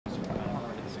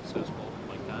successful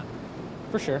like that?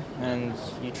 For sure, and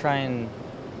you try and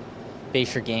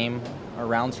base your game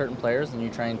around certain players, and you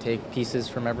try and take pieces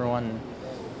from everyone and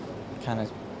kind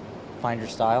of find your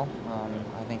style.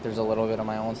 I think there's a little bit of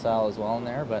my own style as well in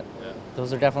there, but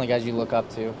those are definitely guys you look up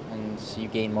to, and you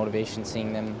gain motivation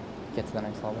seeing them get to the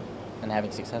next level and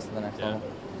having success at the next level.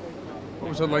 What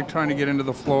was it like trying to get into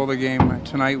the flow of the game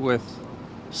tonight with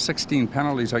 16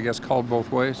 penalties, I guess, called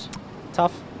both ways?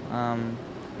 Tough. I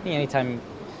think anytime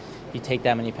you take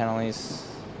that many penalties,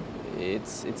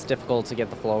 it's difficult to get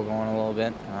the flow going a little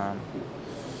bit.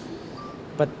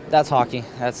 But that's hockey.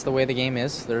 That's the way the game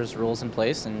is. There's rules in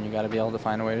place, and you got to be able to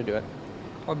find a way to do it.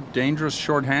 How dangerous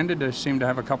shorthanded? They seem to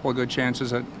have a couple of good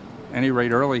chances at any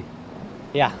rate early.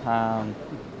 Yeah.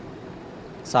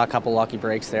 Saw a couple lucky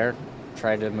breaks there.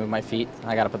 Tried to move my feet.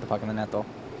 I got to put the puck in the net, though.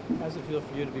 How does it feel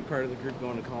for you to be part of the group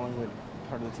going to Collingwood,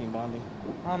 part of the team bonding?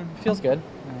 Feels good.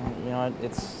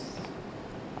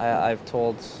 I've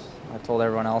told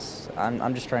everyone else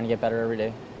I'm just trying to get better every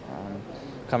day.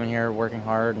 Coming here, working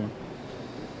hard, and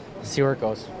see where it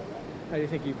goes. How do you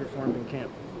think you performed in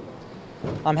camp?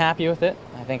 I'm happy with it.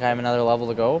 I think I have another level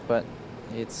to go, but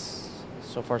it's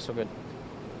so far so good.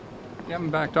 You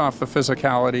haven't backed off the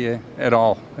physicality at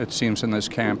all, it seems, in this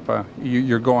camp.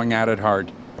 You're going at it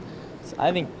hard.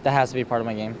 I think that has to be part of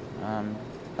my game.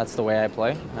 That's the way I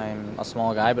play. I'm a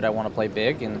small guy, but I want to play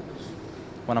big, and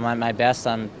when I'm at my best,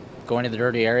 I'm going to the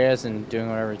dirty areas and doing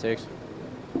whatever it takes.